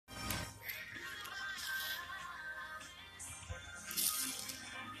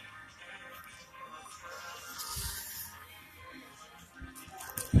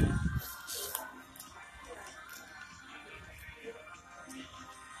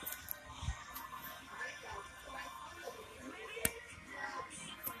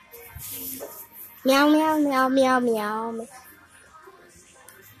Meow, meow, meow, meow, meow.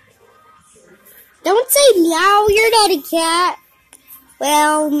 Don't say meow, you're not a cat.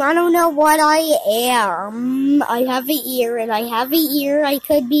 Well, I don't know what I am. I have an ear, and I have an ear. I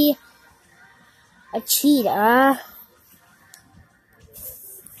could be a cheetah.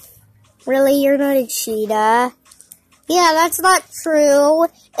 Really, you're not a cheetah? Yeah, that's not true.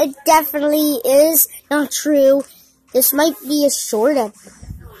 It definitely is not true. This might be a short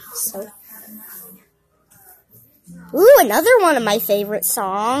episode. Ooh, another one of my favorite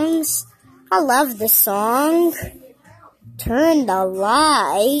songs. I love this song. Turn the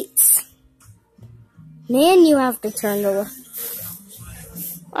lights. Man, you have to turn the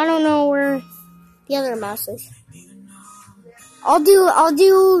lights. I don't know where the other mouse is. I'll do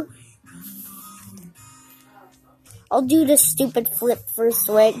the stupid flip for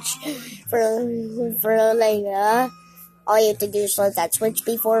switch for Layla. All you have to do is let that switch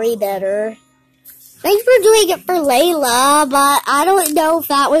before we better. Thanks for doing it for Layla, but I don't know if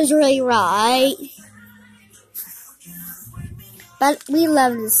that was really right. But we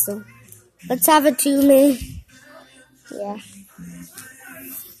love this song. Let's have a 2-minute. Yeah.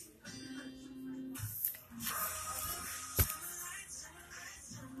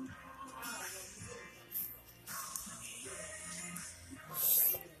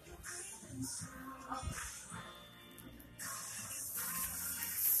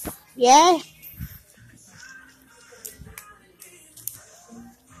 Yeah.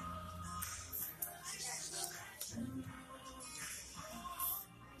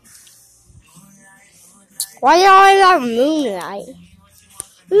 Why do I love Moonlight?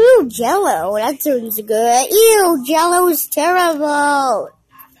 Ooh, Jello. That sounds good. Ew, Jello is terrible.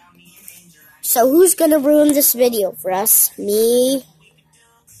 So who's gonna ruin this video for us? Me?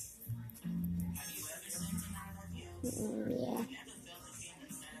 Yeah.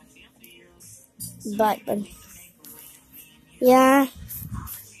 But yeah.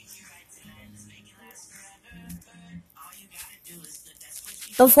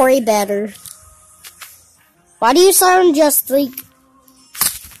 Before he better. Why do you sound just like...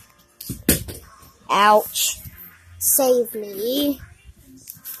 Ouch. Save me.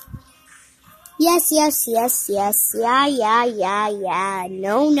 Yes. Yeah.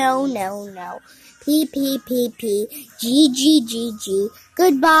 No. P. G.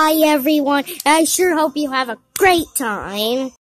 Goodbye, everyone. I sure hope you have a great time.